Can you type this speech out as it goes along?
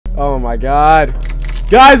Oh my god.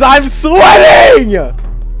 Guys, I'm sweating!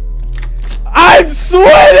 I'm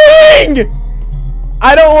sweating!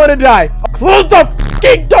 I don't want to die. Close the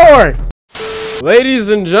fucking door! Ladies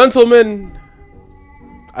and gentlemen.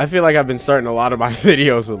 I feel like I've been starting a lot of my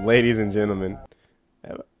videos with ladies and gentlemen.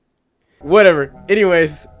 Whatever.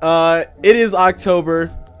 Anyways, it is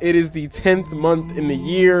October. It is the 10th month in the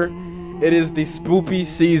year. It is the spoopy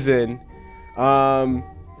season.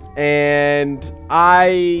 And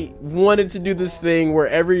I wanted to do this thing where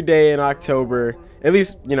every day in October, at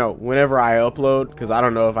least, you know, whenever I upload, because I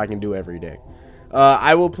don't know if I can do every day,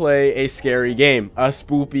 I will play a scary game, a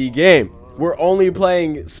spoopy game. We're only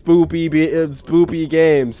playing spoopy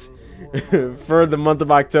games for the month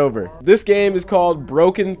of October. This game is called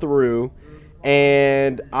Broken Through,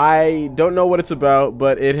 and I don't know what it's about,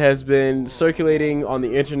 but it has been circulating on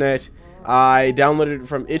the internet. I downloaded it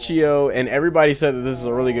from Itch.io, and everybody said that this is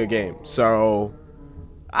a really good game. So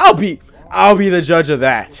I'll be the judge of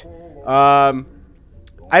that. I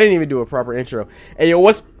didn't even do a proper intro. Hey, yo,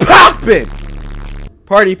 what's poppin'?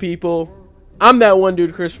 Party people. I'm that one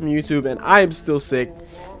dude, Chris from YouTube, and I am still sick.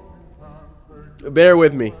 Bear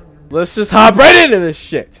with me. Let's just hop right into this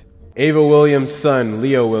shit. Ava Williams' son,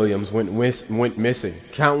 Leo Williams, went missing.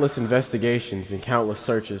 Countless investigations and countless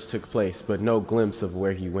searches took place, but no glimpse of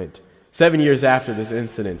where he went. 7 years after this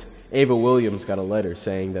incident, Ava Williams got a letter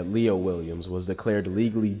saying that Leo Williams was declared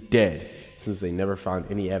legally dead since they never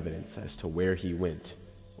found any evidence as to where he went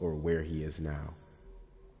or where he is now.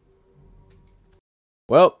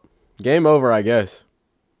 Well, game over, I guess.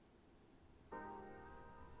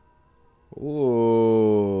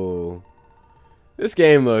 Ooh. This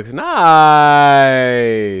game looks nice.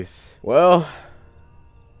 Well,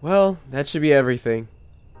 that should be everything.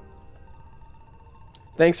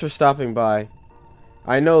 Thanks for stopping by.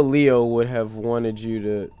 I know Leo would have wanted you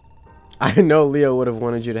to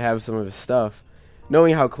have some of his stuff,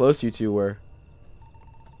 knowing how close you two were.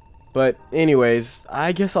 But anyways,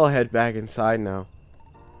 I guess I'll head back inside now.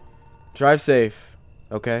 Drive safe,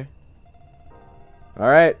 okay?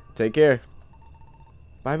 Alright, take care.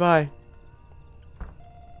 Bye-bye.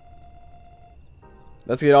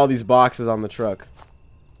 Let's get all these boxes on the truck.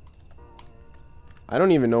 I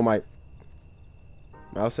don't even know my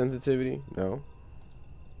mouse sensitivity. No.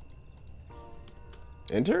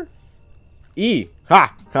 Enter? E.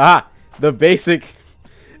 Ha! Ha! The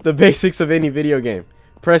basics of any video game.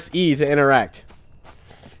 Press E to interact.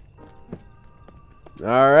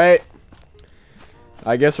 Alright.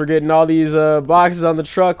 I guess we're getting all these boxes on the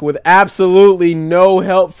truck with absolutely no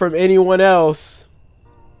help from anyone else.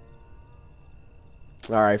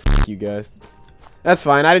 Alright, f you guys. That's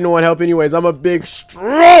fine. I didn't want help anyways. I'm a big,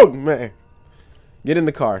 strong man. Get in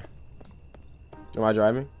the car. Am I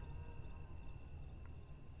driving?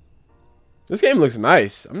 This game looks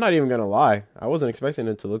nice. I'm not even gonna lie. I wasn't expecting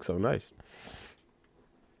it to look so nice.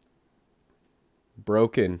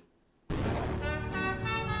 Broken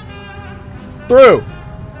through.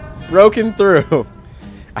 Broken through.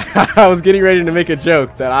 I was getting ready to make a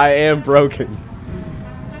joke that I am broken.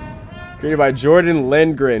 Created by Jordan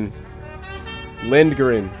Lindgren.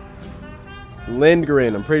 Lindgren.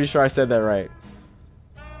 I'm pretty sure I said that right.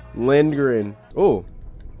 Lindgren. Oh,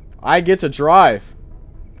 I get to drive.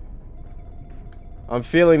 I'm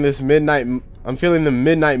feeling the midnight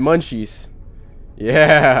munchies.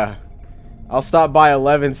 Yeah. I'll stop by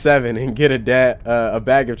 11-7 and get a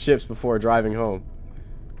bag of chips before driving home.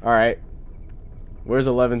 All right. Where's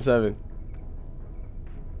 11-7?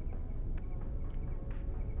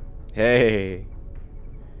 Hey.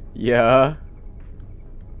 Yeah.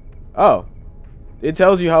 Oh. It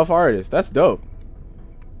tells you how far it is. That's dope.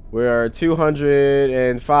 We are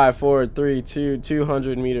 205, 4, 3,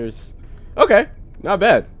 200 meters. Okay. Not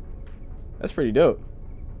bad. That's pretty dope.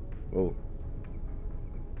 Whoa.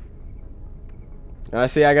 And I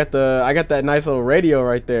see I got that nice little radio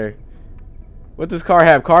right there. What does this car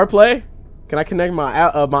have? CarPlay? Can I connect my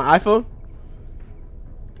iPhone?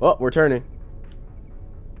 Oh, we're turning.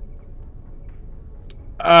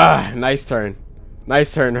 Ah, nice turn.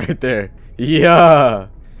 Nice turn right there. Yeah.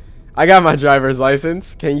 I got my driver's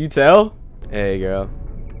license. Can you tell? Hey, girl.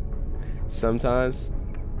 Sometimes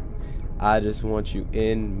I just want you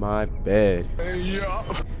in my bed.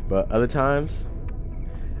 But other times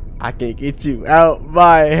I can get you out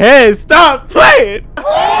my head. Stop playing.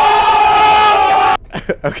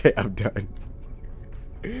 Okay, I'm done.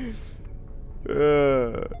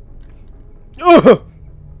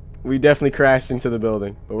 We definitely crashed into the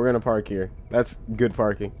building, but we're gonna park here. That's good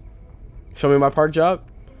parking. Show me my park job.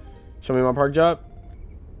 Show me my park job.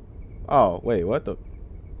 Oh, wait, what the?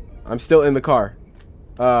 I'm still in the car.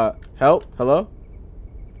 Help? Hello?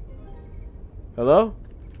 Hello?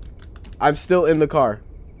 I'm still in the car.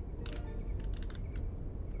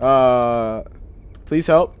 Please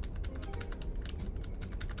help.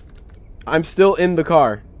 I'm still in the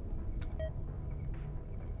car.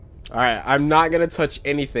 Alright, I'm not gonna touch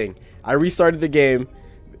anything. I restarted the game.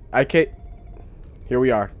 I can't. Here we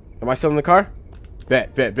are. Am I still in the car?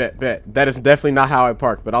 Bet. That is definitely not how I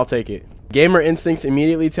parked, but I'll take it. Gamer instincts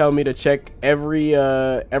immediately tell me to check every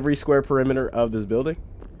square perimeter of this building.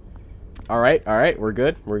 Alright, we're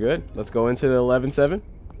good. Let's go into the 11-7.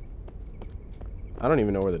 I don't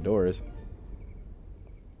even know where the door is.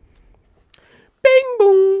 Bing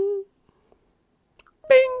boom.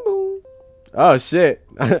 Bing boom. Oh shit.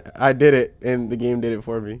 I did it and the game did it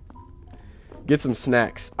for me. Get some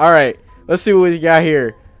snacks. Alright, let's see what we got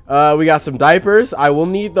here. We got some diapers. I will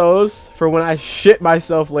need those for when I shit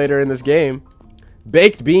myself later in this game.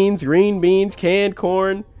 Baked beans, green beans, canned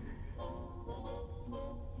corn,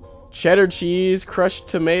 cheddar cheese, crushed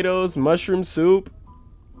tomatoes, mushroom soup.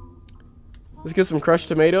 Let's get some crushed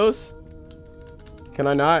tomatoes. Can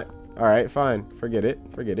I not? Alright, fine. Forget it.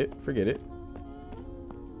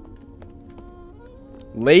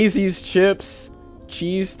 Lazy's chips,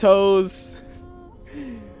 cheese toes,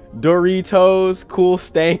 Doritos, cool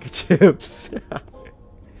stank chips.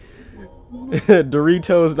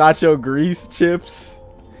 Doritos nacho grease chips.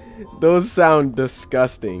 Those sound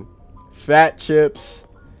disgusting. Fat chips.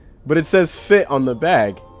 But it says fit on the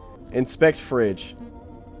bag. Inspect fridge.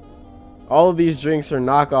 All of these drinks are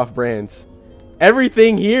knockoff brands.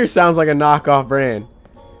 Everything here sounds like a knockoff brand.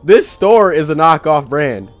 This store is a knockoff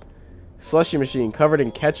brand. Slushy machine covered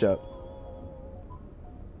in ketchup.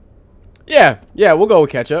 Yeah, we'll go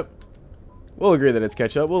with ketchup. We'll agree that it's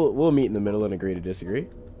ketchup. We'll meet in the middle and agree to disagree.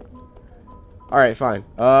 Alright, fine.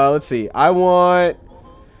 Let's see. I'm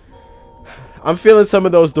feeling some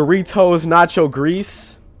of those Doritos nacho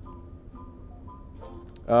grease.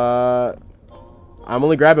 I'm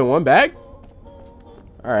only grabbing one bag?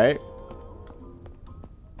 Alright.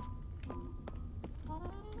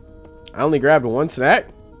 I only grabbed one snack?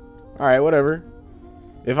 Alright, whatever.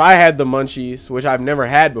 If I had the munchies, which I've never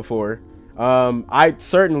had before, I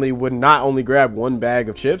certainly would not only grab one bag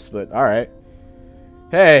of chips, but alright.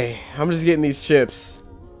 Hey, I'm just getting these chips.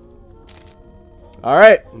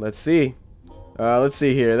 Alright, let's see. Let's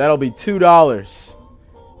see here. That'll be $2.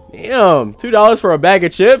 Damn, $2 for a bag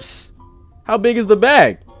of chips? How big is the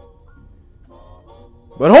bag?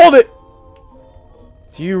 But hold it!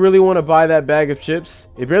 Do you really want to buy that bag of chips?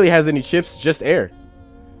 It barely has any chips, just air.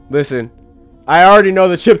 Listen, I already know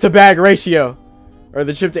the chip to bag ratio. Or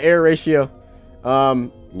the chip to air ratio.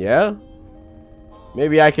 Yeah?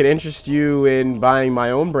 Maybe I could interest you in buying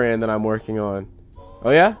my own brand that I'm working on.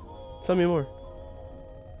 Oh yeah? Tell me more.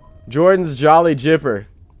 Jordan's Jolly Jipper.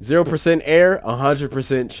 0% air,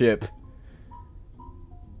 100% chip.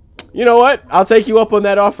 You know what? I'll take you up on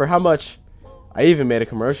that offer. How much? I even made a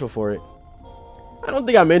commercial for it. I don't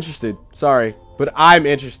think I'm interested. Sorry. But I'm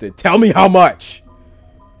interested. Tell me how much.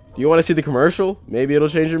 Do you want to see the commercial? Maybe it'll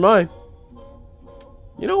change your mind.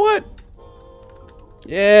 You know what?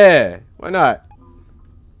 Yeah. Why not?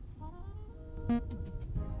 Hi,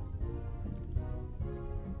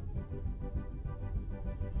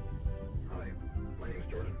 my name's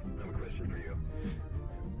Jordan. I have a question for you.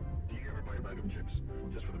 Do you ever buy a bag of chips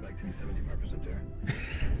just for the bag to be 75% air?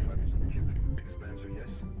 75% chip? Is the answer yes?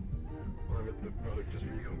 Well, I got the product just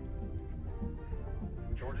for you.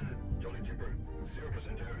 Jordan Jolly Chipper.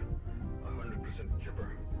 0% air, 100% chipper.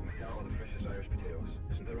 Made out of the freshest Irish potatoes.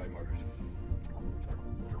 Isn't that right, Margaret?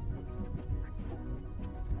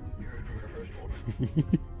 You heard it from here first, folks.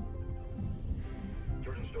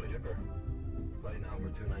 Jordan's Jolly Chipper. Right now we're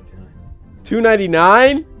 $2.99.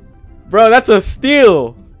 $2.99? Bro, that's a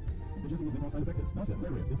steal.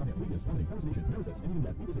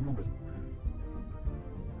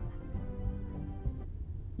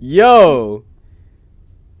 Yo.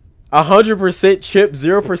 100% chip,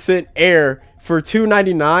 0% air for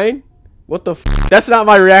 $2.99? What the f? That's not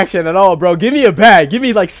my reaction at all, bro. Give me a bag. Give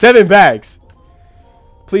me like 7 bags.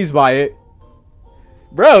 Please buy it.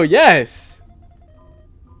 Bro, yes.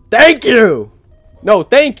 Thank you. No,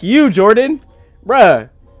 thank you, Jordan. Bruh,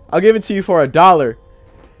 I'll give it to you for $1.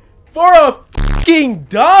 For a fucking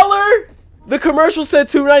 $1? The commercial said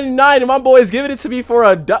 $2.99 and my boy's giving it to me for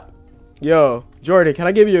 $1. Yo, Jordan, can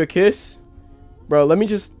I give you a kiss? Bro, let me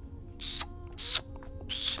just...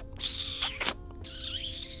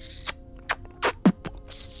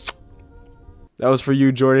 That was for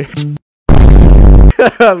you, Jordan.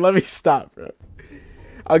 Let me stop, bro.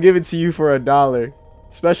 I'll give it to you for $1.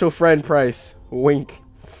 Special friend price. Wink.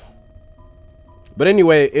 But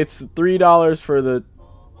anyway, it's $3 for the...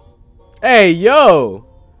 Hey, yo.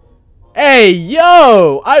 Hey,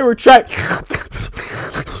 yo. I retract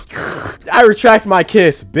my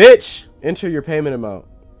kiss, bitch. Enter your payment amount.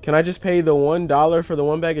 Can I just pay the $1 for the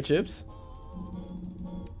 1 bag of chips?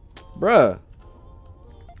 Bruh.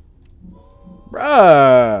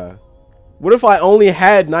 Bruh. What if I only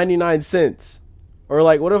had 99 cents? Or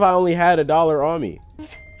like, what if I only had $1 on me?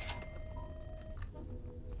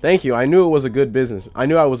 Thank you. I knew it was a good business. I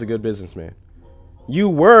knew I was a good businessman. You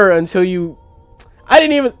were until you... I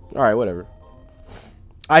didn't even... Alright, whatever.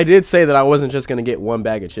 I did say that I wasn't just going to get 1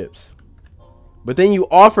 bag of chips. But then you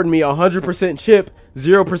offered me 100% chip,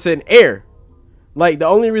 0% air. Like, the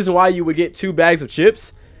only reason why you would get 2 bags of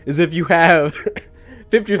chips is if you have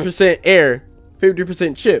 50% air,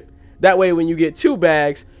 50% chip. That way, when you get 2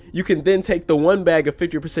 bags, you can then take the 1 bag of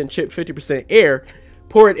 50% chip, 50% air,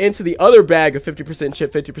 pour it into the other bag of 50%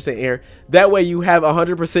 chip, 50% air. That way, you have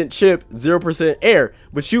 100% chip, 0% air.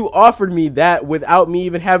 But you offered me that without me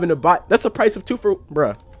even having to buy. That's the price of 2 for...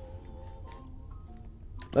 Bruh.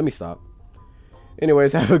 Let me stop.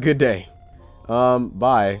 Anyways, have a good day.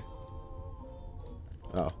 Bye.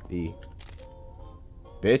 Oh, E.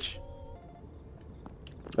 Bitch.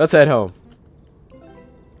 Let's head home.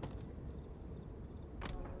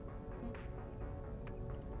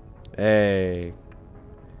 Hey.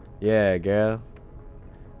 Yeah, girl.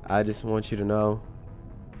 I just want you to know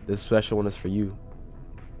this special one is for you.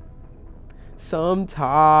 Sometimes.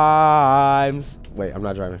 Wait, I'm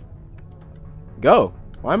not driving. Go.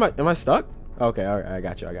 Why am I stuck? Okay, all right, I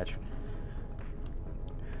got you.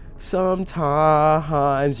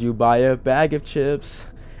 Sometimes you buy a bag of chips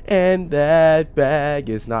and that bag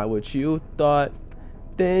is not what you thought.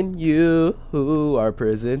 Then you are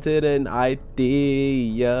presented an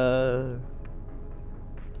idea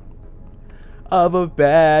of a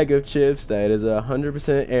bag of chips that is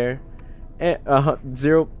 100% air and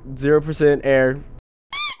 0% air.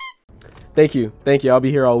 Thank you. I'll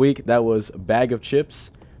be here all week. That was Bag of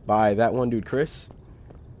Chips by that one dude, Chris.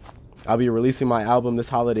 I'll be releasing my album this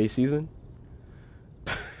holiday season.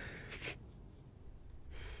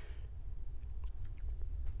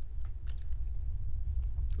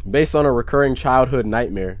 Based on a recurring childhood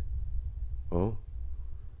nightmare. Oh.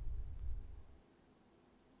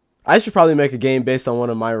 I should probably make a game based on one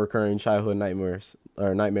of my recurring childhood nightmares.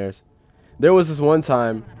 There was this one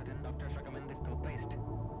time.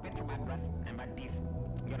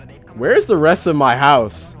 Where's the rest of my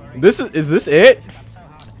house? Is this it?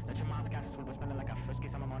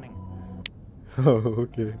 Oh,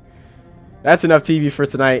 okay. That's enough TV for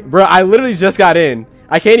tonight. Bro, I literally just got in.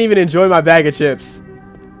 I can't even enjoy my bag of chips.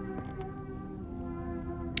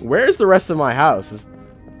 Where's the rest of my house?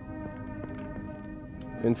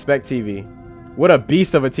 Inspect TV. What a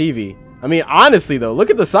beast of a TV. I mean, honestly, though, look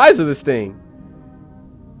at the size of this thing.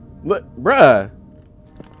 Look, bruh.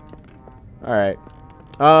 Alright.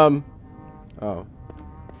 Oh.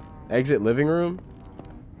 Exit living room?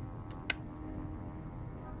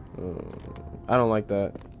 I don't like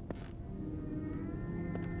that.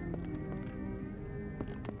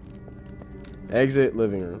 Exit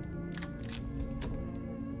living room.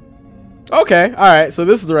 Okay, alright, so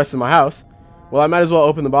this is the rest of my house. Well, I might as well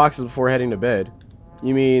open the boxes before heading to bed.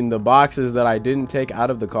 You mean the boxes that I didn't take out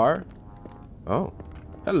of the car? Oh.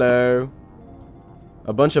 Hello.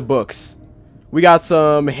 A bunch of books. We got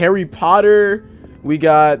some Harry Potter. We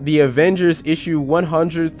got the Avengers issue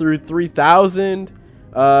 100 through 3000.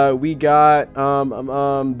 We got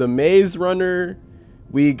the Maze Runner.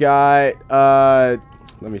 We got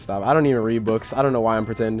let me stop. I don't even read books. I don't know why I'm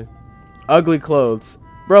pretending. Ugly Clothes.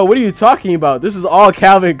 Bro, what are you talking about? This is all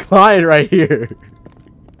Calvin Klein right here.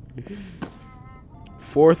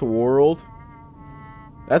 Fourth World.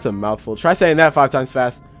 That's a mouthful. Try saying that 5 times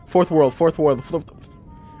fast. Fourth World.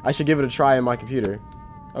 I should give it a try on my computer.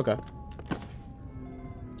 Okay.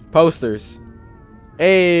 Posters.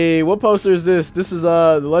 Hey, what poster is this? This is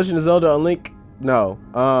The Legend of Zelda Unlink. No.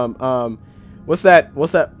 What's that?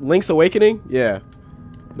 Link's Awakening? Yeah.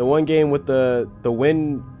 The one game with the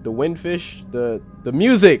windfish, the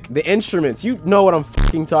music, the instruments. You know what I'm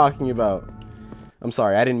fucking talking about. I'm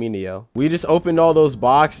sorry, I didn't mean to yell. We just opened all those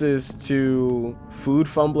boxes to Food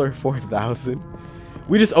Fumbler 4000.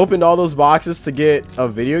 We just opened all those boxes to get a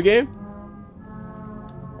video game.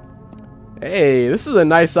 Hey, this is a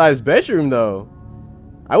nice sized bedroom though.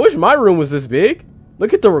 I wish my room was this big.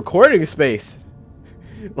 Look at the recording space.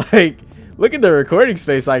 Like, look at the recording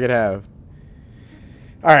space I could have.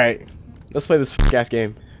 Alright, let's play this ass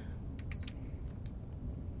game.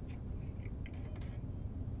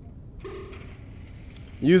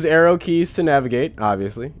 Use arrow keys to navigate,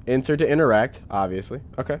 obviously. Enter to interact, obviously.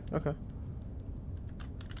 Okay.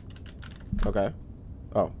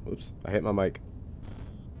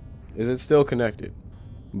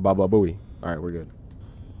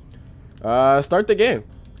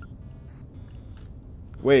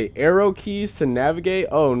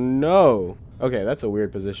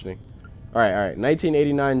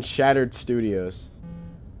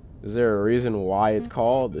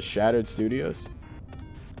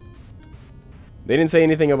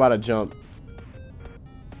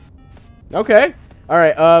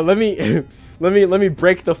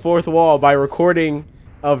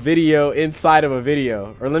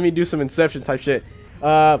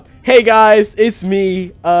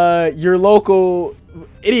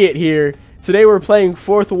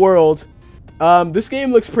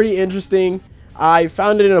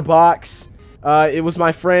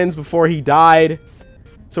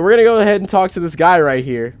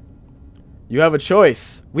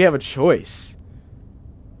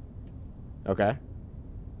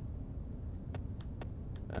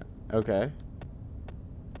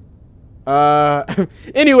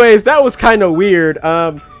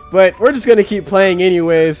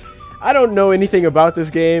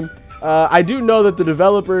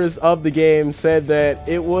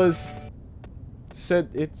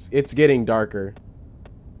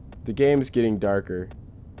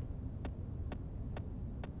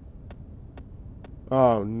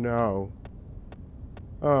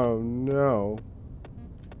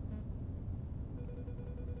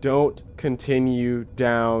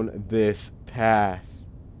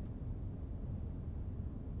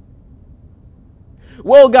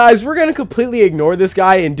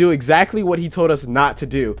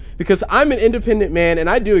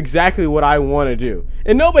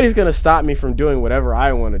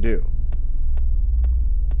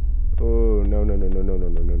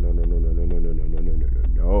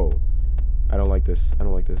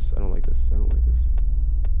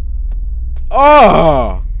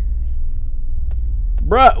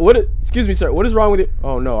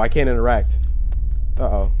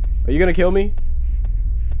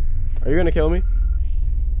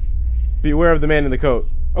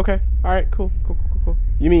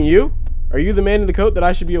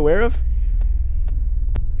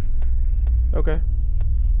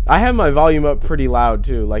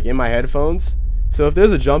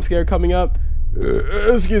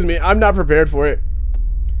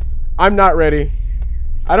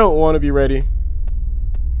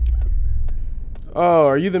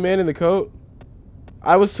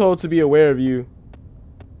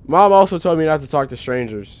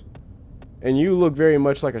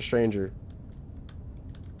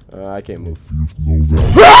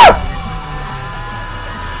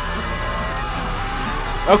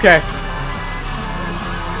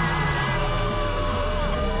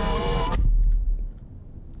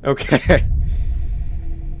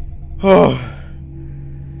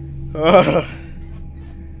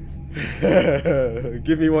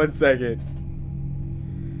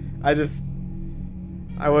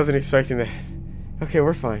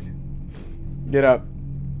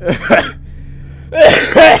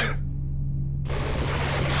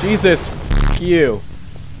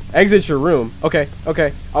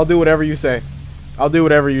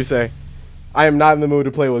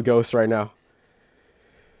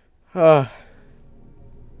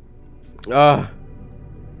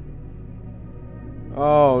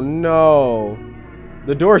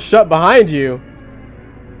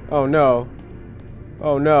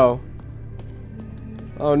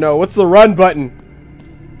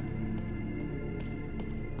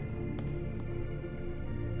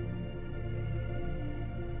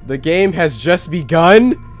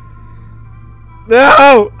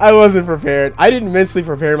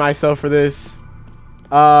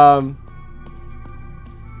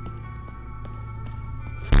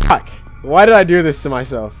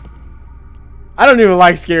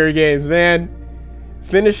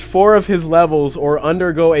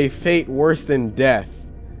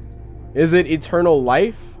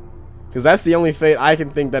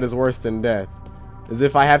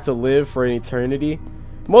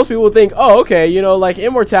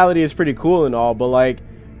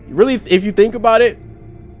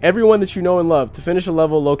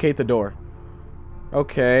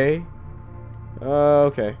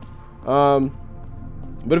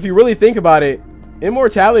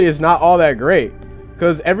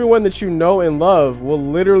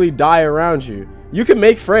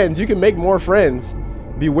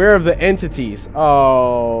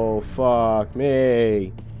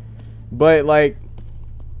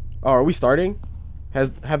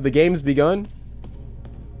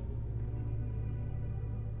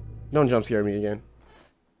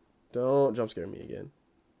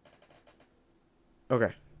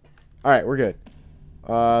 Okay. Alright, we're good.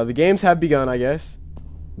 The games have begun, I guess.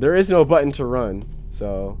 There is no button to run,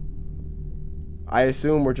 so I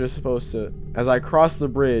assume we're just supposed to... As I crossed the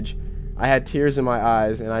bridge, I had tears in my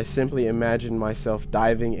eyes, and I simply imagined myself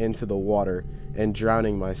diving into the water and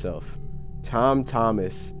drowning myself. Tom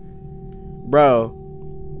Thomas.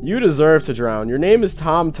 Bro, you deserve to drown. Your name is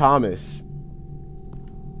Tom Thomas.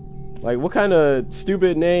 Like, what kind of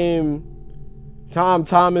stupid name? Tom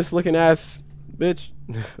Thomas looking ass bitch.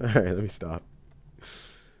 Alright, let me stop.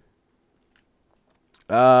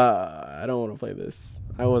 I don't want to play this.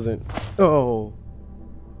 I wasn't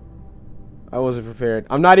prepared.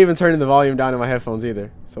 I'm not even turning the volume down in my headphones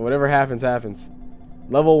either. So whatever happens, happens.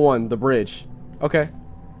 Level 1, the bridge. Okay.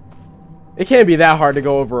 It can't be that hard to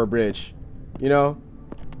go over a bridge. You know?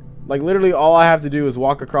 Like, literally all I have to do is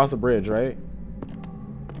walk across a bridge, right?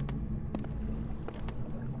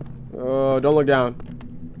 Oh, don't look down.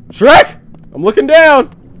 Shrek! I'm looking down!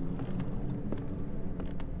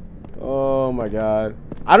 Oh my god.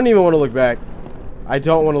 I don't even want to look back. I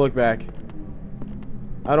don't want to look back.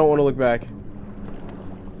 I don't want to look back.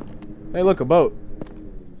 Hey, look, a boat.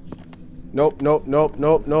 Nope, nope, nope,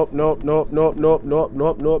 nope, nope, nope, nope, nope, nope, nope,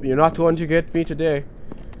 nope, nope. You're not going to get me today.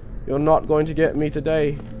 You're not going to get me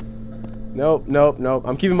today. Nope, nope, nope.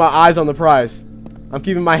 I'm keeping my eyes on the prize. I'm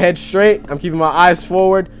keeping my head straight. I'm keeping my eyes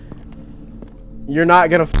forward. You're not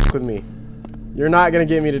gonna f with me. You're not gonna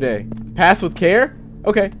get me today. Pass with care?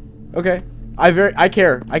 Okay. Okay. I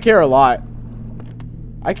care. I care a lot.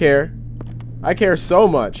 I care. I care so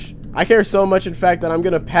much. I care so much, in fact, that I'm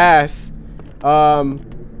gonna pass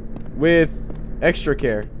with extra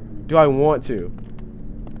care. Do I want to?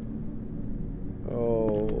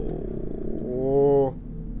 Oh.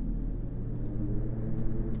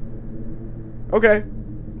 Okay.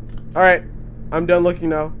 Alright. I'm done looking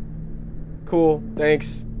now. Cool.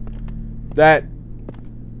 Thanks. That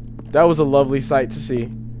was a lovely sight to see.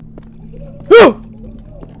 Whew!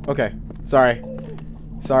 Okay. Sorry.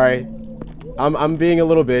 Sorry. I'm being a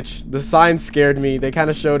little bitch. The sign scared me. They kind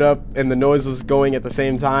of showed up and the noise was going at the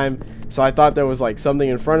same time. So I thought there was like something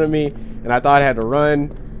in front of me and I thought I had to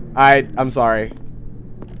run. I'm sorry.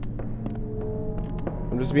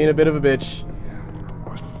 I'm just being a bit of a bitch.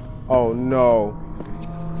 Oh no.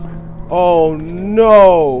 Oh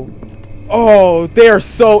no. Oh, they are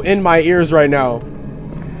so in my ears right now.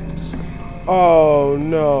 Oh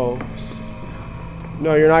no.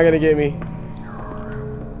 No, you're not gonna get me.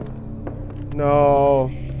 No.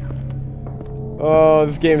 Oh,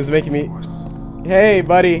 this game is making me... Hey,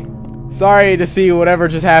 buddy. Sorry to see whatever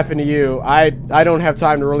just happened to you. I don't have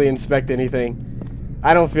time to really inspect anything.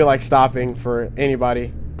 I don't feel like stopping for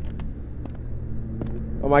anybody.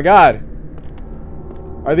 Oh my god.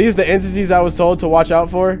 Are these the entities I was told to watch out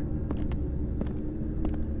for?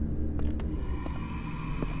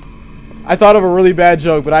 I thought of a really bad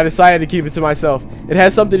joke, but I decided to keep it to myself. It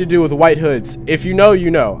has something to do with white hoods. If you know,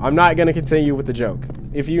 you know. I'm not going to continue with the joke.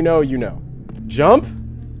 If you know, you know. Jump?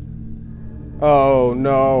 Oh,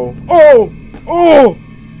 no. Oh! Oh!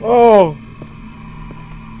 Oh!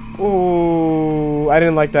 Oh! I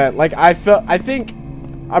didn't like that. Like, I'm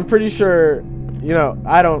pretty sure, you know,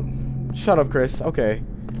 shut up, Chris. Okay.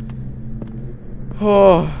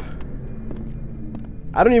 Oh.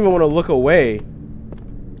 I don't even want to look away.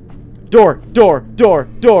 Door, door, door,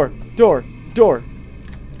 door, door, door.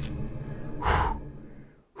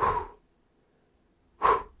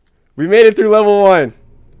 We made it through level 1.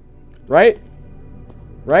 Right?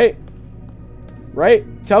 Right? Right?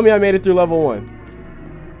 Tell me I made it through level 1.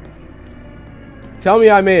 Tell me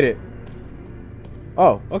I made it.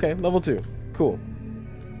 Oh, okay. Level 2. Cool.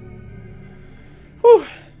 Whew.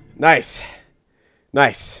 Nice.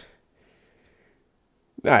 Nice.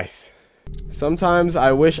 Nice. Sometimes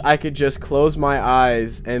I wish I could just close my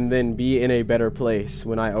eyes and then be in a better place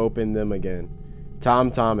when I open them again.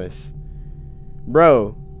 Tom Thomas.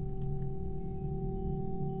 Bro.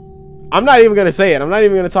 I'm not even gonna say it. I'm not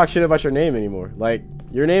even gonna talk shit about your name anymore. Like,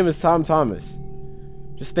 your name is Tom Thomas.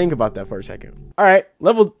 Just think about that for a second. Alright,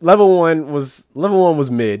 level 1 was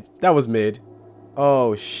mid. That was mid.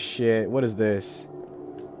 Oh shit. What is this?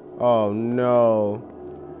 Oh no.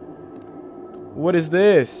 What is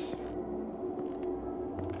this?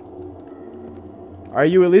 Are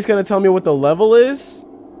you at least gonna tell me what the level is?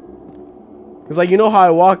 Cause like, you know how I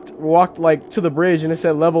walked like to the bridge and it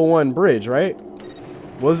said level 1 bridge, right?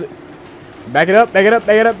 Was it? Back it up, back it up,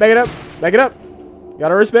 back it up, back it up, back it up.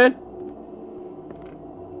 Got a wristband?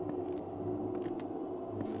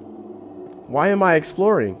 Why am I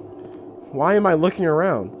exploring? Why am I looking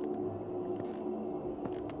around?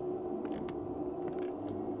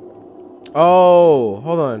 Oh,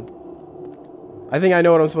 hold on. I think I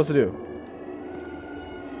know what I'm supposed to do.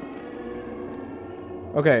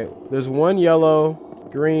 Okay, there's one yellow.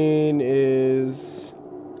 Green is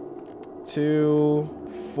 2,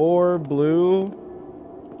 4 blue.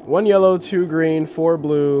 1 yellow, 2 green, 4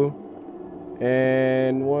 blue,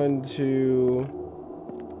 and 1, 2,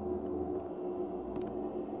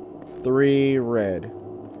 3 red.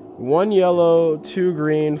 1 yellow, 2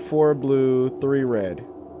 green, 4 blue, 3 red.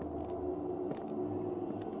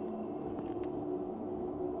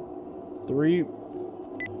 3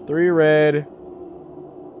 red,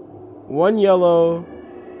 1 yellow,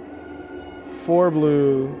 4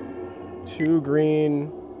 blue, 2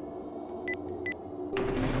 green.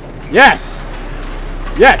 Yes!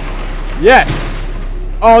 Yes! Yes!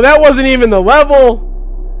 Oh, that wasn't even the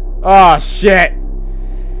level! Oh, shit.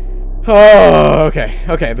 Oh, okay.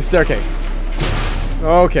 Okay, the staircase.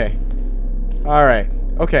 Okay. Alright.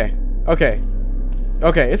 Okay. Okay.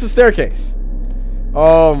 Okay, it's a staircase.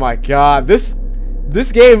 Oh my god. This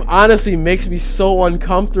game honestly makes me so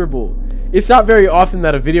uncomfortable. It's not very often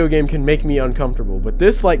that a video game can make me uncomfortable, but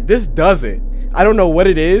this does it. I don't know what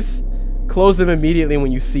it is. Close them immediately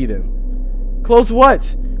when you see them. Close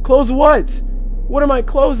what? Close what? What am I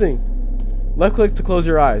closing? Left click to close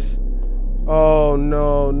your eyes. Oh,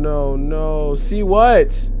 no, no, no. See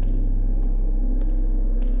what?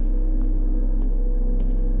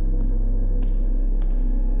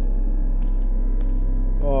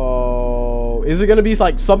 Oh, is it gonna be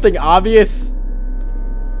like something obvious?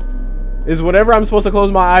 Is whatever I'm supposed to close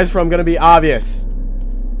my eyes from gonna be obvious?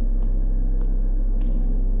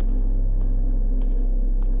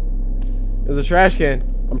 There's a trash can.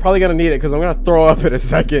 I'm probably gonna need it because I'm gonna throw up in a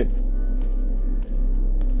second.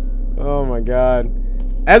 Oh my god.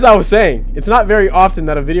 As I was saying, it's not very often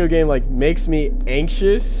that a video game like makes me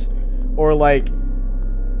anxious or like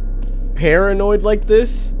paranoid like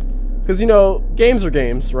this. Because, you know, games are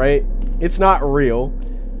games, right? It's not real.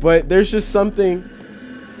 But there's just something.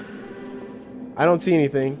 I don't see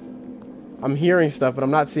anything. I'm hearing stuff, but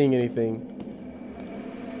I'm not seeing anything.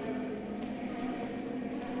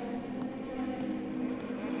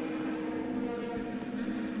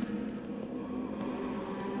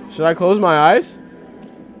 Should I close my eyes?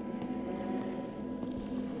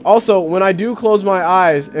 Also, when I do close my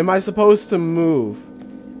eyes, am I supposed to move?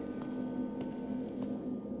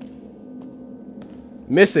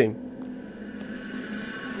 Missing.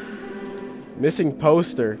 Missing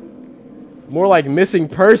poster. More like missing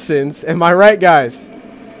persons. Am I right, guys?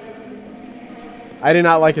 I did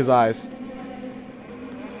not like his eyes.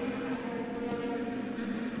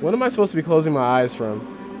 What am I supposed to be closing my eyes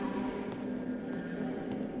from?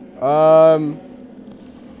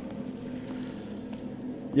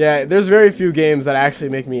 Yeah, there's very few games that actually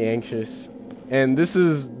make me anxious. And this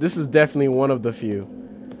is definitely one of the few.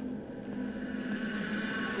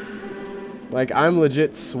 Like, I'm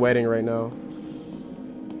legit sweating right now.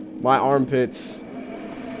 My armpits.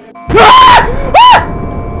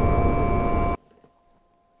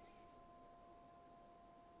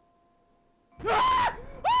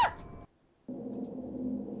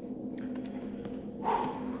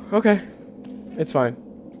 Okay. It's fine.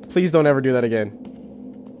 Please don't ever do that again.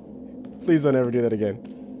 Please don't ever do that again.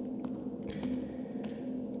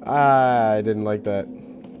 I didn't like that.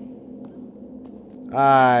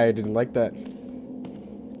 I didn't like that.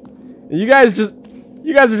 You guys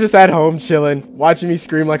are just at home chilling, watching me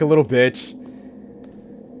scream like a little bitch.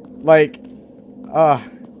 Like,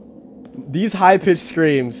 these high-pitched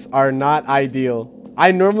screams are not ideal.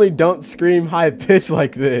 I normally don't scream high-pitched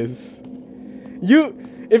like this.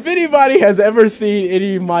 If anybody has ever seen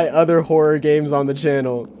any of my other horror games on the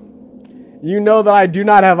channel, you know that I do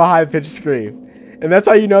not have a high-pitched scream. And that's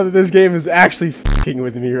how you know that this game is actually fucking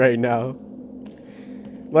with me right now.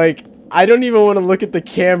 Like, I don't even want to look at the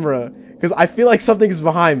camera because I feel like something's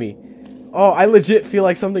behind me. Oh, I legit feel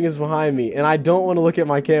like something is behind me and I don't want to look at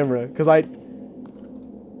my camera because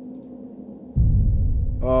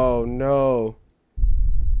Oh no.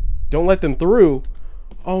 Don't let them through.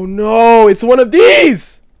 Oh no, it's one of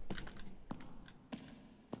these!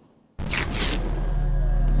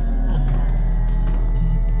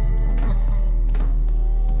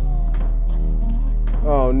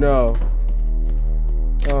 Oh no.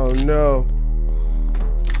 Oh no.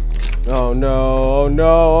 Oh no, oh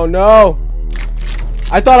no, oh no.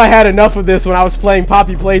 I thought I had enough of this when I was playing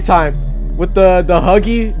Poppy Playtime with the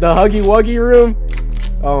Huggy Wuggy room.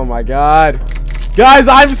 Oh my god. Guys,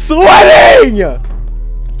 I'm sweating!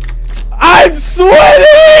 I'm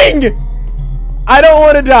sweating! I don't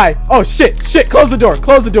want to die. Oh shit, shit, close the door,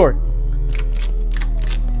 close the door.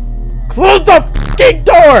 Close the fucking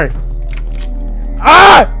door!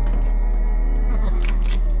 Ah!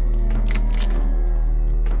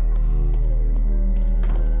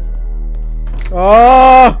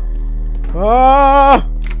 Oh! Oh!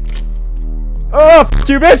 Oh, f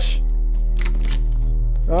you, bitch!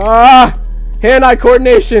 Ah! Hand-eye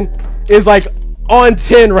coordination is like on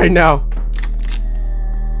 10 right now.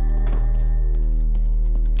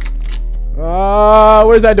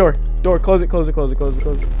 Where's that door? Door, close it, close it, close it, close it,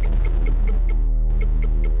 close it.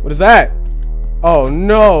 What is that? Oh,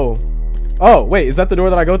 no. Oh, wait, is that the door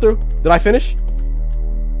that I go through? Did I finish?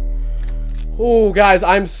 Oh, guys,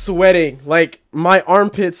 I'm sweating. Like, my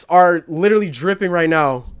armpits are literally dripping right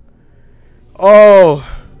now. Oh.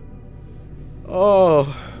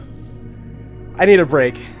 Oh. I need a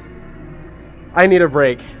break. I need a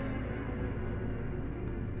break.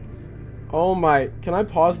 Oh my. Can I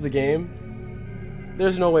pause the game?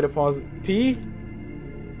 There's no way to pause it. P?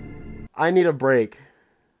 I need a break.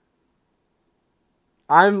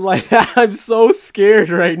 I'm like, I'm so scared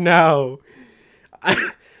right now.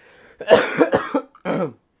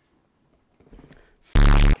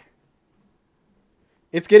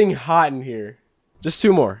 It's getting hot in here. Just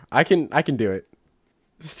 2 more. I can do it.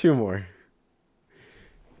 Just 2 more.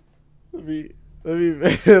 Let me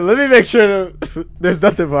make sure that there's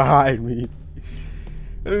nothing behind me.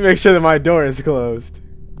 Let me make sure that my door is closed.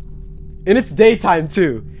 And it's daytime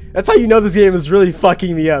too. That's how you know this game is really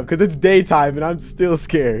fucking me up, because it's daytime and I'm still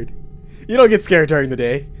scared. You don't get scared during the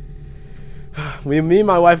day. When me and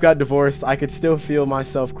my wife got divorced, I could still feel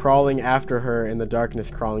myself crawling after her and the darkness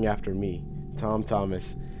crawling after me. Tom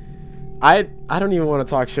Thomas. I don't even want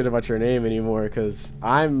to talk shit about your name anymore, because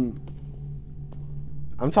I'm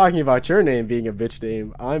talking about your name being a bitch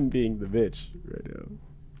name. I'm being the bitch right now.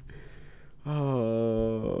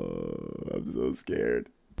 Oh, I'm so scared.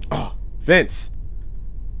 Oh, vents.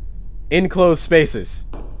 Enclosed spaces.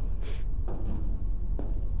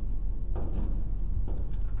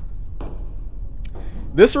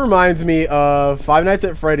 This reminds me of Five Nights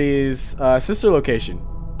at Freddy's sister location.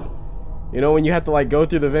 You know when you have to like go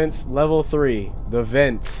through the vents? Level 3. The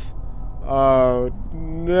vents. Oh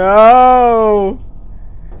no.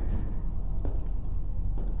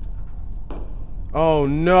 Oh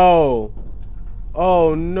no.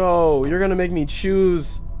 Oh no. You're gonna make me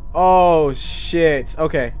choose. Oh shit.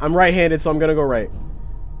 Okay, I'm right-handed, so I'm gonna go right.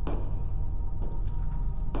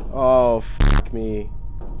 Oh fuck me.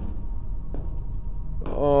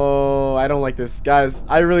 Oh, I don't like this. Guys,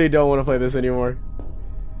 I really don't want to play this anymore.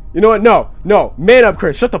 You know what? No. No. Man up,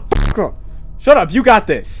 Chris. Shut the fuck up. Shut up. You got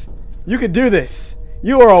this. You can do this.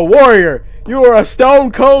 You are a warrior. You are a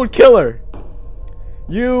stone cold killer.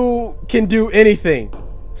 You can do anything.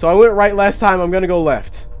 So I went right last time. I'm going to go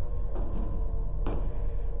left.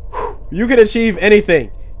 You can achieve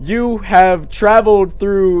anything. You have traveled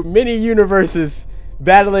through many universes,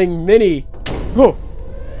 battling many... Oh.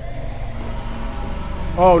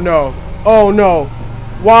 Oh no. Oh no.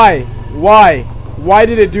 Why? Why? Why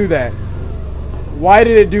did it do that? Why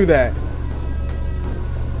did it do that?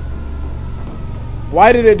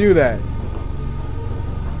 Why did it do that?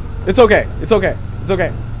 It's okay. It's okay. It's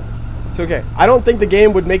okay. It's okay. I don't think the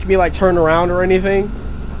game would make me like turn around or anything.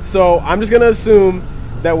 So I'm just gonna assume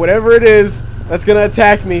that whatever it is that's gonna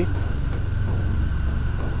attack me.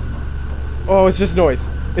 Oh, it's just noise.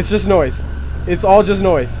 It's just noise. It's all just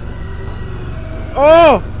noise.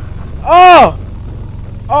 Oh! Oh!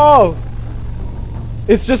 Oh!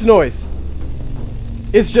 It's just noise.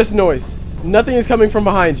 It's just noise. Nothing is coming from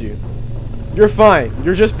behind you. You're fine.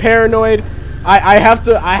 You're just paranoid. I have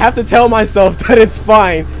to tell myself that it's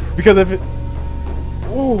fine, because if it...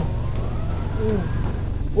 Ooh. Ooh.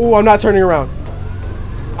 Ooh, I'm not turning around.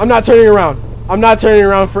 I'm not turning around. I'm not turning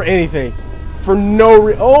around for anything. For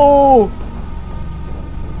no oh!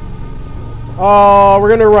 Oh, we're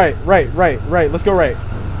gonna right. Let's go right.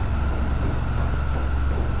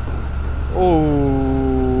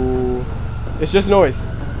 Oh, it's just noise.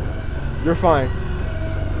 You're fine.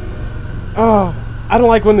 Oh, I don't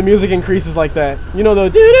like when the music increases like that. You know the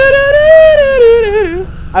do do do do do do.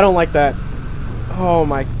 I don't like that. Oh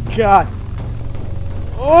my god.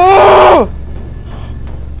 Oh!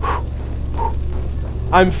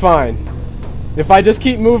 I'm fine. If I just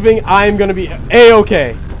keep moving, I'm gonna be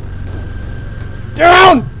A-okay.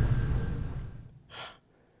 Down!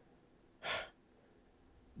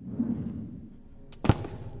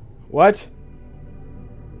 What?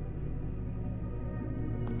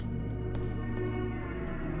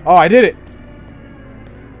 Oh, I did it.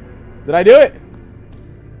 Did I do it?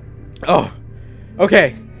 Oh,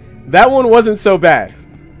 okay. That one wasn't so bad.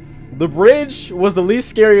 The bridge was the least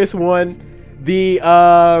scariest one. The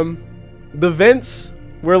vents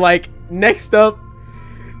were like next up.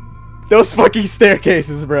 Those fucking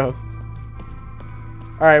staircases, bro.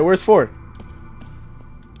 Alright, where's 4?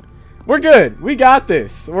 We're good. We got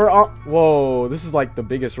this. We're all. Whoa, this is like the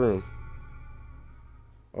biggest room.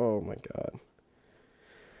 Oh my god.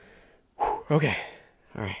 Whew. Okay.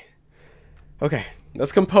 All right. Okay.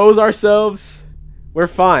 Let's compose ourselves. We're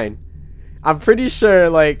fine. I'm pretty sure,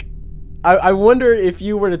 like, I wonder if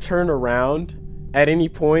you were to turn around at any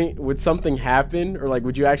point, would something happen? Or, like,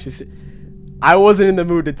 would you actually see? I wasn't in the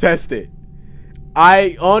mood to test it.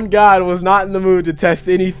 I, on God, was not in the mood to test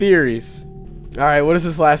any theories. Alright, what does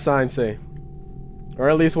this last sign say? Or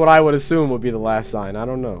at least what I would assume would be the last sign. I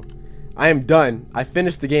don't know. I am done. I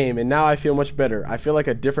finished the game, and now I feel much better. I feel like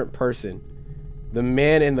a different person. The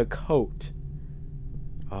man in the coat.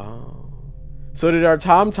 Oh. So did our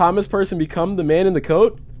Tom Thomas person become the man in the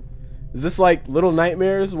coat? Is this like Little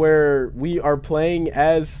Nightmares where we are playing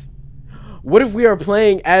as... What if we are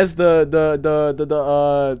playing as the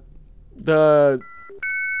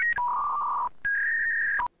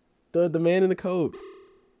man in the coat?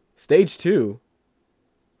 Stage 2.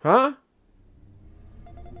 Huh?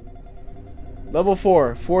 Level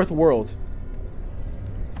 4, fourth world.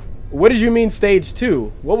 What did you mean stage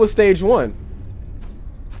 2? What was stage 1?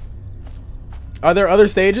 Are there other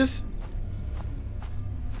stages?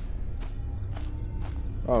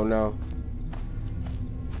 Oh no.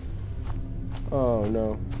 Oh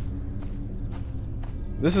no.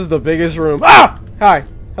 This is the biggest room. Ah! Hi.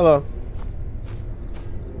 Hello.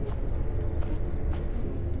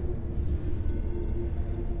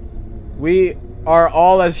 We are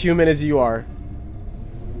all as human as you are.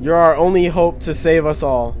 You're our only hope to save us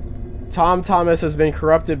all. Tom Thomas has been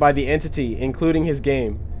corrupted by the entity, including his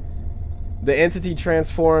game. The entity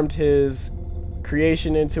transformed his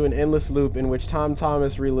creation into an endless loop in which Tom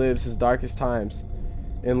Thomas relives his darkest times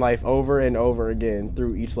in life over and over again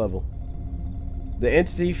through each level. The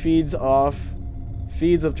entity feeds of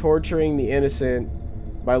torturing the innocent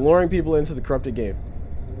by luring people into the corrupted game.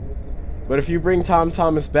 But if you bring Tom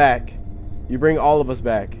Thomas back, you bring all of us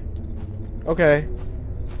back. Okay.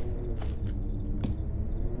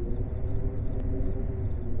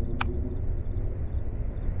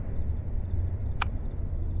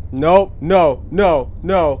 No, no, no,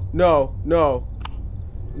 no, no, no,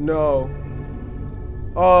 no.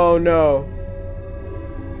 Oh no.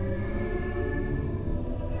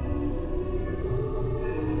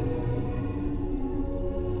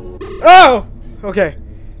 Oh! Okay.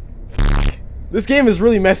 This game is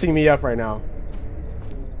really messing me up right now.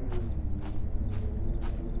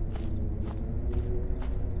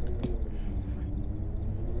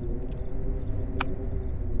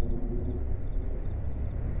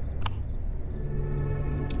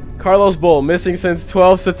 Carlos Bull, missing since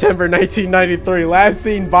 12 September 1993. Last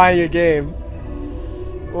seen buying a game.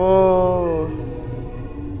 Oh.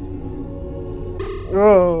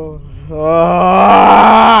 Oh.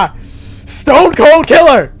 Ah! Stone Cold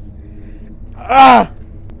Killer! Ah!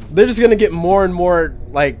 They're just gonna get more and more,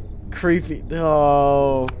 like, creepy.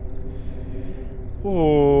 Oh.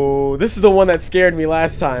 Oh. This is the one that scared me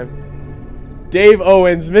last time. Dave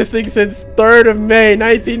Owens, missing since 3rd of May,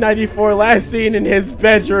 1994. Last seen in his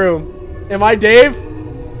bedroom. Am I Dave?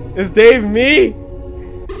 Is Dave me?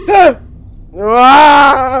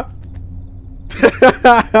 Ah!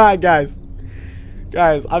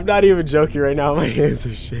 Guys, I'm not even joking right now. My hands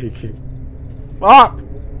are shaking. Fuck!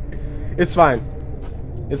 It's fine.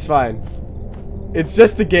 It's fine. It's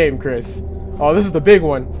just the game, Chris. Oh, this is the big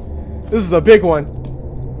one. This is a big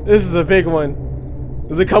one. This is a big one.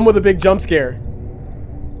 Does it come with a big jump scare?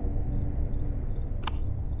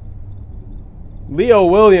 Leo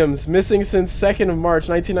Williams, missing since 2nd of March,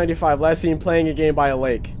 1995. Last seen playing a game by a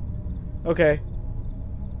lake. Okay.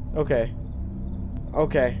 Okay.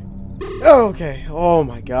 Okay. Okay. Oh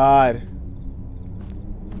my god.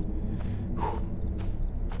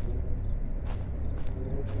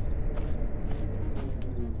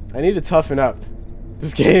 I need to toughen up.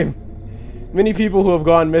 This game. Many people who have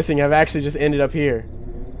gone missing have actually just ended up here.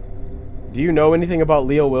 Do you know anything about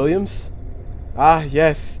Leo Williams? Ah,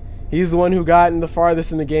 yes. He's the one who got in the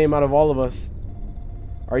farthest in the game out of all of us.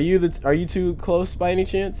 Are you two close by any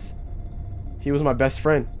chance? He was my best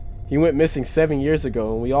friend. He went missing 7 years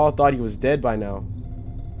ago, and we all thought he was dead by now.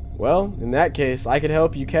 Well, in that case, I could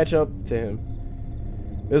help you catch up to him.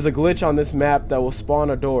 There's a glitch on this map that will spawn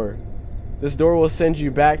a door. This door will send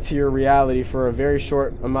you back to your reality for a very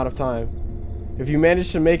short amount of time. If you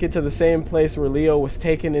manage to make it to the same place where Leo was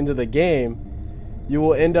taken into the game, you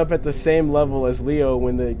will end up at the same level as Leo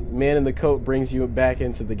when the man in the coat brings you back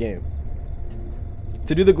into the game.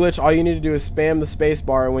 To do the glitch, all you need to do is spam the space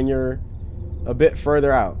bar when you're a bit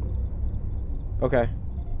further out. Okay.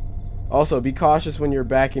 Also, be cautious when you're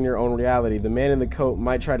back in your own reality. The man in the coat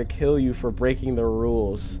might try to kill you for breaking the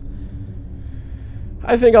rules.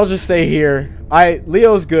 I think I'll just stay here.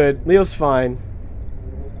 Leo's good. Leo's fine.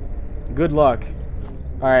 Good luck.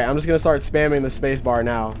 Alright, I'm just gonna start spamming the space bar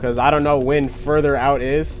now, because I don't know when further out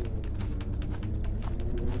is.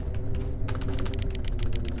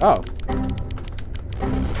 Oh.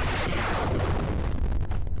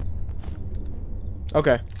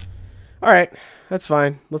 Okay. Alright, that's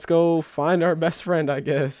fine. Let's go find our best friend, I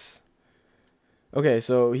guess. Okay,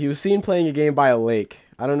 so he was seen playing a game by a lake.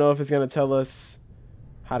 I don't know if it's gonna tell us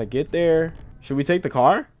how to get there. Should we take the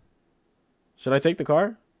car? Should I take the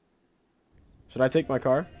car? Should I take my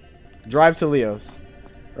car? Drive to Leo's.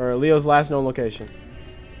 Or Leo's last known location.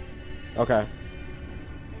 Okay.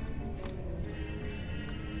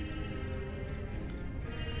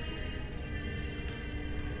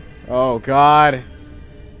 Oh, God.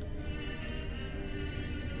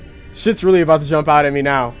 Shit's really about to jump out at me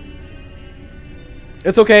now.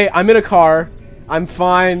 It's okay. I'm in a car. I'm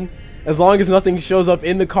fine. As long as nothing shows up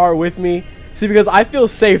in the car with me. See, because I feel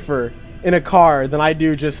safer in a car than I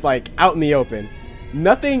do just, like, out in the open.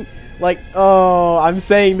 Nothing, like, oh, I'm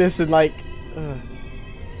saying this in, like...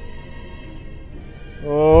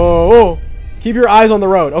 Oh. Keep your eyes on the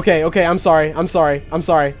road. Okay, okay. I'm sorry. I'm sorry. I'm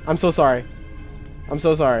sorry. I'm so sorry. I'm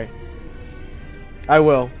so sorry. I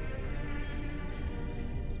will.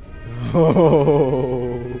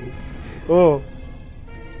 Oh. Oh.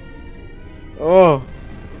 Oh.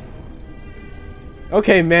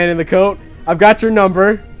 Okay, man in the coat. I've got your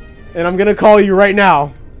number. And I'm gonna call you right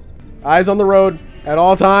now. Eyes on the road at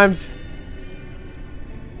all times.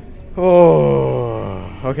 Oh.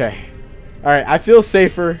 Okay. Alright, I feel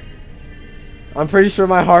safer. I'm pretty sure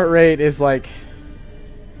my heart rate is like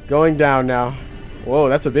going down now. Whoa,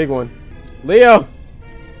 that's a big one. Leo!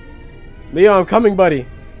 Leo, I'm coming, buddy.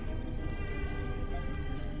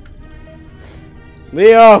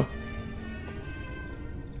 Leo!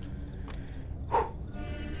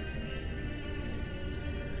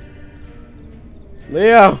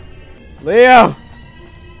 Leo! Leo!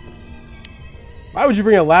 Why would you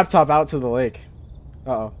bring a laptop out to the lake?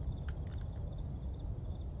 Uh-oh.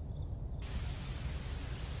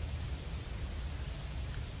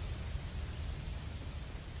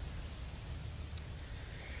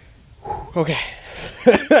 Okay.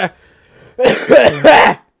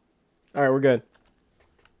 Alright, we're good.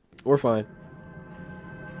 We're fine.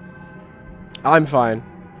 I'm fine.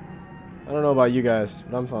 I don't know about you guys,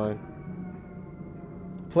 but I'm fine.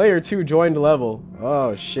 Player 2 joined level.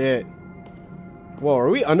 Oh, shit. Whoa, are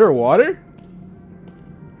we underwater?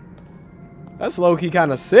 That's low-key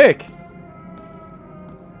kind of sick.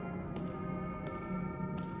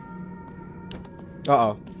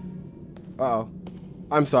 Uh-oh. Uh-oh.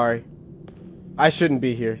 I'm sorry. I shouldn't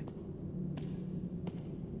be here.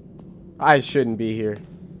 I shouldn't be here.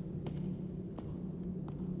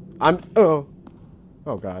 Oh.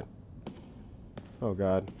 Oh, God. Oh,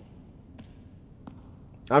 God.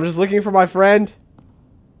 I'm just looking for my friend.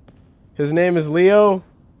 His name is Leo.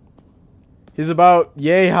 He's about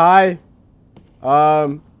yay high.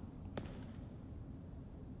 Oh,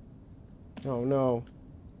 no.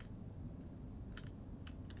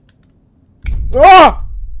 Ah!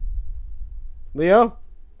 Leo?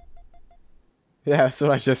 Yeah, that's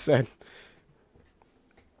what I just said.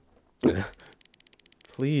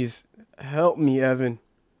 Please help me, Evan.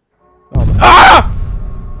 Oh my. Ah!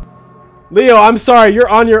 Leo, I'm sorry. You're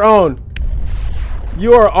on your own.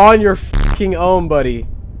 You are on your fucking own, buddy.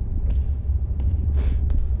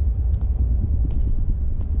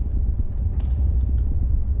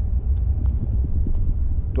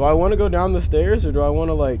 Do I want to go down the stairs or do I want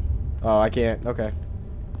to like... Oh, I can't. Okay.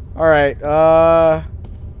 Alright, I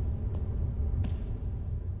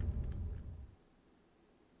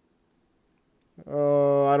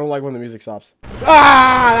don't like when the music stops.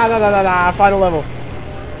 Ah! Final level.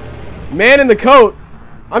 Man in the coat.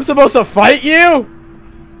 I'm supposed to fight you?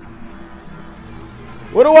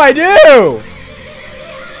 What do I do?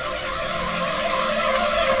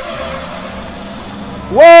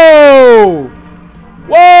 Whoa!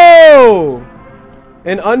 Whoa!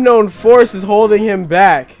 An unknown force is holding him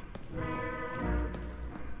back.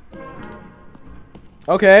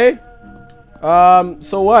 Okay.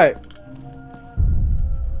 So what?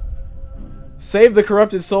 Save the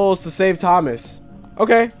corrupted souls to save Thomas.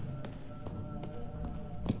 Okay.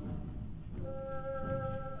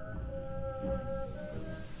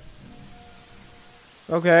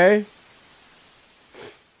 Okay.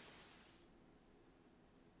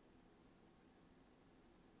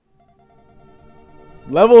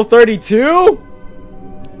 Level 32?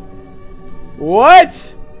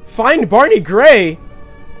 What? Find Barney Gray?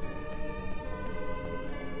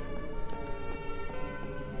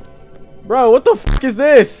 Bro, what the fuck is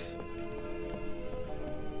this?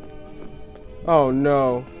 Oh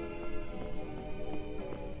no.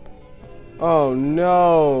 Oh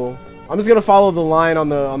no. I'm just gonna follow the line on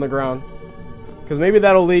the ground. Cause maybe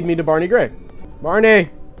that'll lead me to Barney Gray.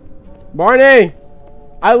 Barney! Barney!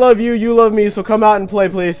 I love you, you love me, so come out and play,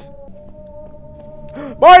 please.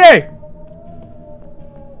 Barney!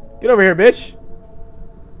 Get over here, bitch.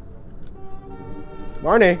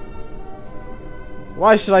 Barney.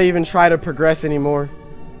 Why should I even try to progress anymore?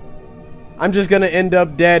 I'm just gonna end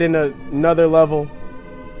up dead in another level.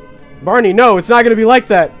 Barney, no, it's not gonna be like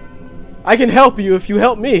that. I can help you if you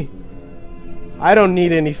help me. I don't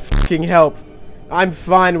need any fucking help. I'm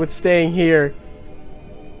fine with staying here.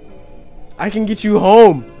 I can get you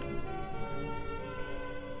home.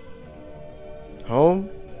 Home?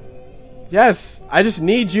 Yes, I just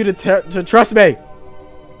need you to trust me.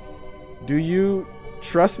 Do you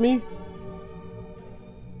trust me?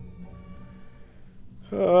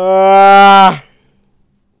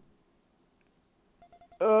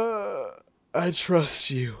 I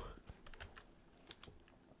trust you.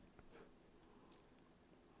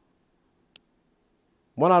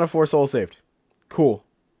 One out of 4 souls saved. Cool.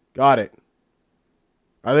 Got it.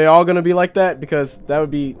 Are they all gonna be like that? Because that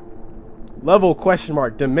would be level question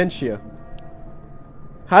mark dementia.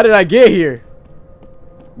 How did I get here?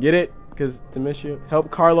 Get it? Because dementia.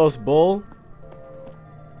 Help Carlos Bull.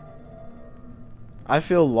 I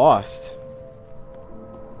feel lost.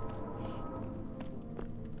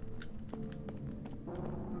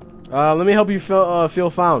 Let me help you feel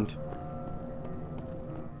found.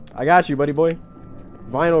 I got you, buddy boy.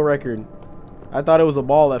 Vinyl record. I thought it was a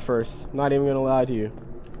ball at first. Not even gonna lie to you.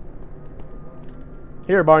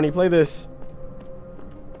 Here, Barney, play this.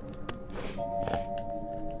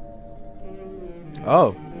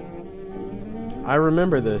 Oh. I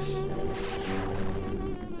remember this.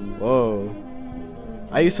 Whoa.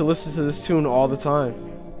 I used to listen to this tune all the time.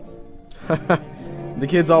 The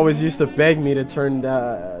kids always used to beg me to turn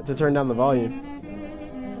down the volume.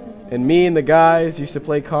 And me and the guys used to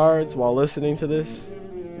play cards while listening to this.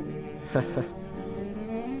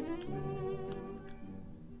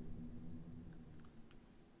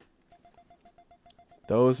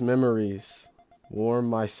 Those memories warm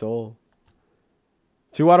my soul.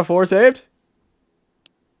 2 out of 4 saved?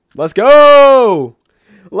 Let's go!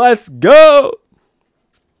 Let's go!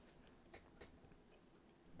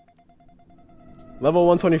 Level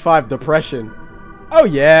 125, depression. Oh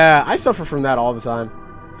yeah, I suffer from that all the time.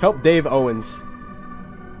 Help Dave Owens.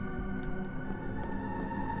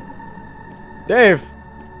 Dave!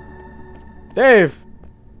 Dave!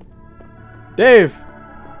 Dave!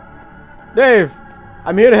 Dave!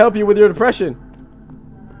 I'm here to help you with your depression.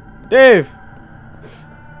 Dave!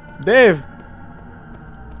 Dave!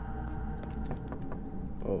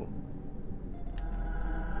 Oh.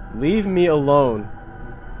 Leave me alone.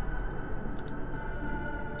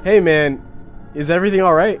 Hey man, is everything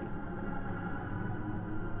alright?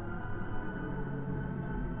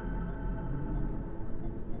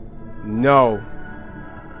 No.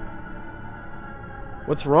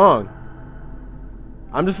 What's wrong?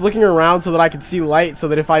 I'm just looking around so that I can see light, so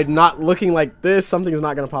that if I'm not looking like this, something's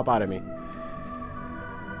not gonna pop out at me.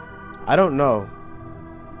 I don't know.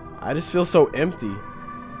 I just feel so empty.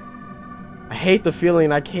 I hate the feeling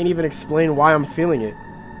and I can't even explain why I'm feeling it.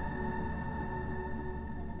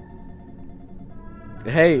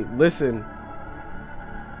 Hey, listen.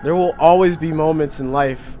 There will always be moments in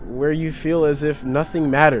life where you feel as if nothing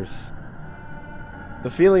matters. The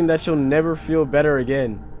feeling that you'll never feel better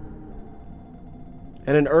again.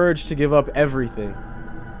 And an urge to give up everything.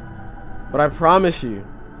 But I promise you,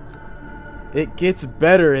 it gets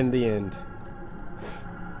better in the end.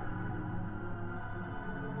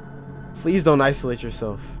 Please don't isolate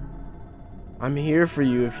yourself. I'm here for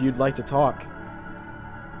you if you'd like to talk.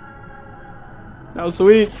 That was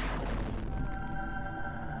sweet.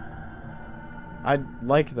 I'd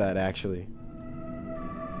like that, actually.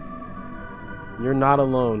 You're not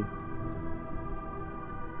alone.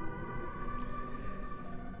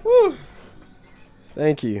 Whew.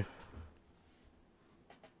 Thank you.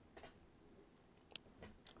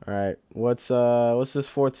 Alright, what's this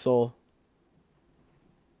 4th soul?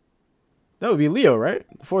 That would be Leo, right?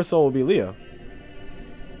 The 4th soul would be Leo.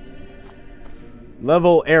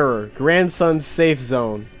 Level error. Grandson's safe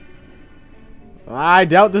zone. I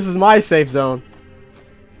doubt this is my safe zone.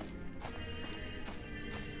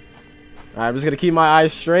 Alright, I'm just gonna keep my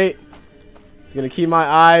eyes straight. Just gonna keep my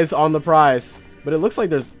eyes on the prize. But it looks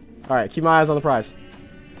like there's... Alright, keep my eyes on the prize.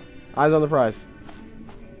 Eyes on the prize.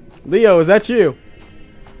 Leo, is that you?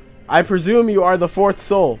 I presume you are the 4th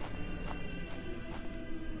soul.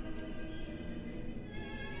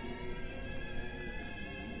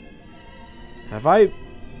 Have I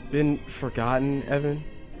been forgotten, Evan?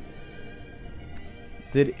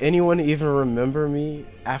 Did anyone even remember me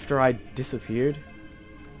after I disappeared?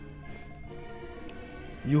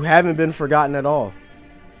 You haven't been forgotten at all.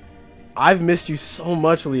 I've missed you so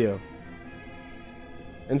much, Leo.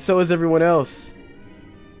 And so has everyone else.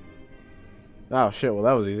 Oh, shit. Well,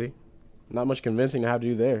 that was easy. Not much convincing to have to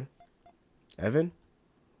do there. Evan?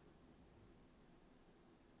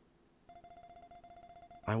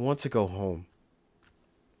 I want to go home.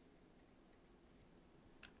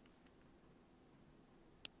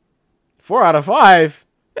 Four out of 5?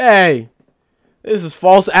 Hey! This is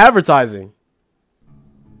false advertising.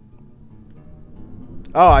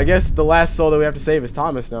 Oh, I guess the last soul that we have to save is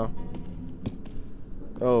Thomas now.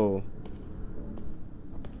 Oh.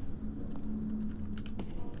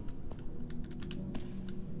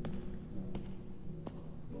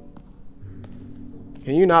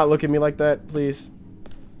 Can you not look at me like that, please?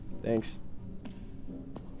 Thanks.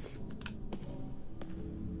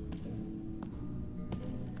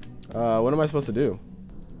 What am I supposed to do?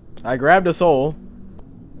 I grabbed a soul.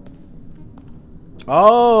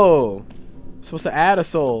 Oh! Supposed to add a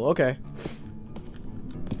soul. Okay.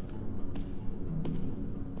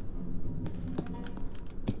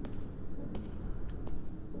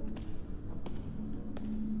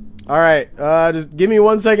 Alright, just give me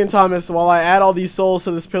 1 second, Thomas, while I add all these souls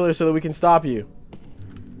to this pillar so that we can stop you.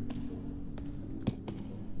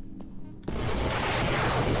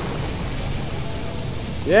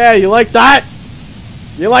 Yeah, you like that?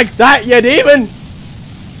 You like that, you demon?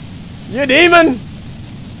 You demon?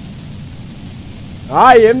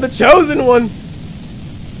 I am the chosen one.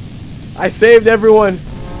 I saved everyone.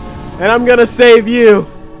 And I'm gonna save you.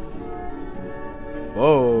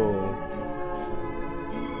 Whoa.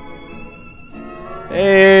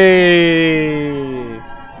 Hey.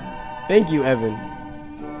 Thank you, Evan.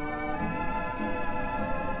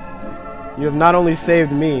 You have not only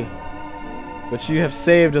saved me, but you have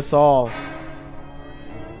saved us all.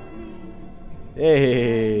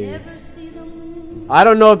 Hey. I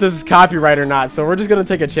don't know if this is copyright or not, so we're just gonna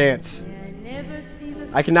take a chance.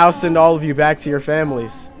 I can now send all of you back to your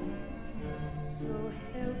families.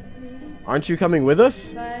 Aren't you coming with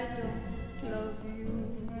us?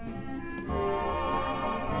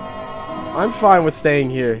 I'm fine with staying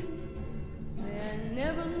here.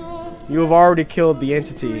 You have already killed the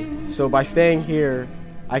entity, so by staying here,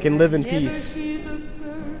 I can live in peace.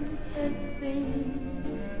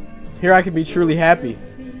 Here I can be truly happy.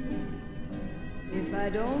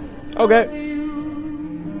 Okay.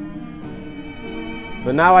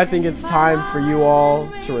 But now I think it's time for you all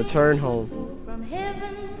to return home.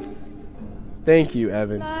 Thank you,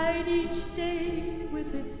 Evan.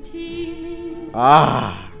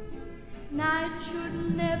 Ah.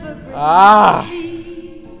 Ah.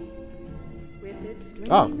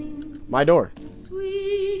 Oh, my door.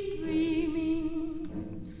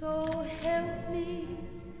 So help me.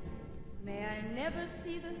 May I never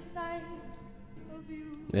see the sight of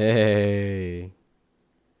you. Hey.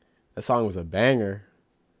 That song was a banger.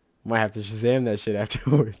 Might have to Shazam that shit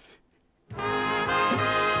afterwards.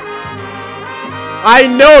 I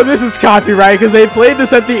know this is copyright because they played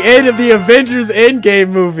this at the end of the Avengers Endgame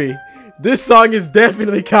movie. This song is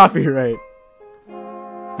definitely copyright.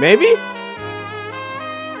 Maybe?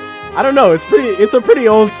 I don't know. It's a pretty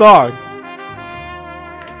old song.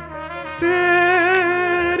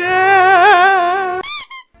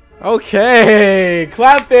 Okay,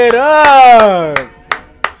 clap it up.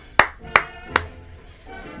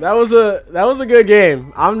 That was a good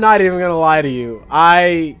game. I'm not even gonna lie to you.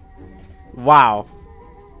 Wow.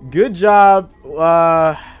 Good job.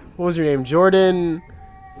 What was your name? Jordan.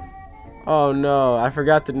 Oh no, I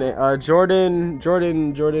forgot the name. Jordan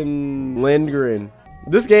Lindgren.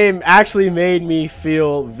 This game actually made me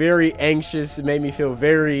feel very anxious. It made me feel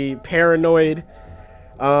very paranoid.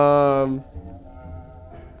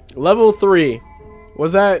 Level 3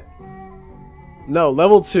 was that? No,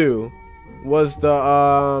 level 2 was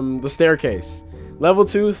the staircase. Level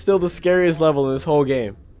 2 is still the scariest level in this whole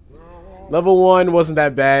game. Level 1 wasn't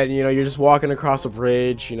that bad. You know, you're just walking across a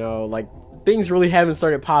bridge. You know, like things really haven't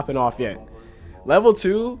started popping off yet. Level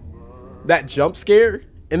 2, that jump scare,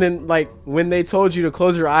 and then like when they told you to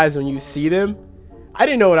close your eyes when you see them, I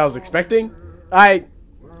didn't know what I was expecting. I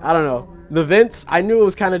don't know. The vents, I knew it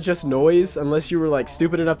was kind of just noise unless you were like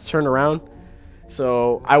stupid enough to turn around.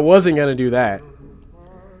 So I wasn't gonna do that.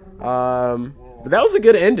 But that was a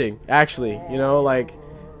good ending, actually. You know, like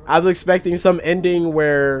I was expecting some ending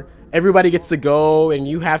where everybody gets to go and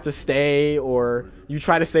you have to stay, or you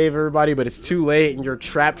try to save everybody but it's too late and you're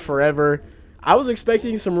trapped forever. I was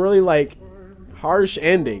expecting some really like harsh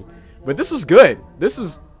ending, But this was good. This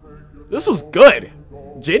was good.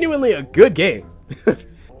 Genuinely a good game.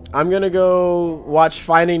 I'm gonna go watch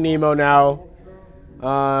Finding Nemo now.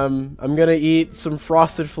 I'm gonna eat some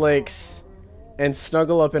Frosted Flakes and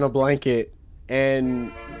snuggle up in a blanket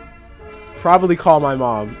and probably call my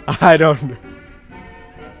mom. I don't know.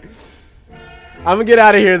 I'm gonna get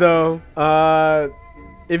out of here though.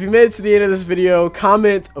 If you made it to the end of this video,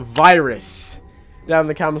 comment virus down in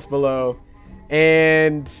the comments below.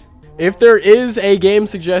 And if there is a game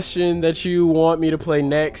suggestion that you want me to play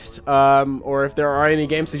next, or if there are any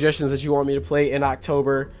game suggestions that you want me to play in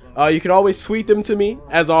October, you can always tweet them to me.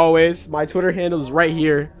 As always, my Twitter handle is right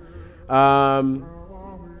here. My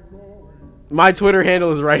Twitter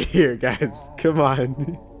handle is right here, guys. Come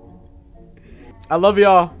on. I love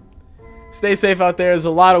y'all. Stay safe out there. There's a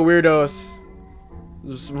lot of weirdos.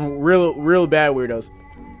 There's some real bad weirdos.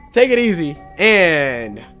 Take it easy,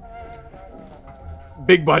 and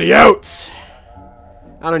Big Body out.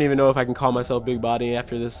 I don't even know if I can call myself Big Body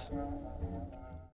after this.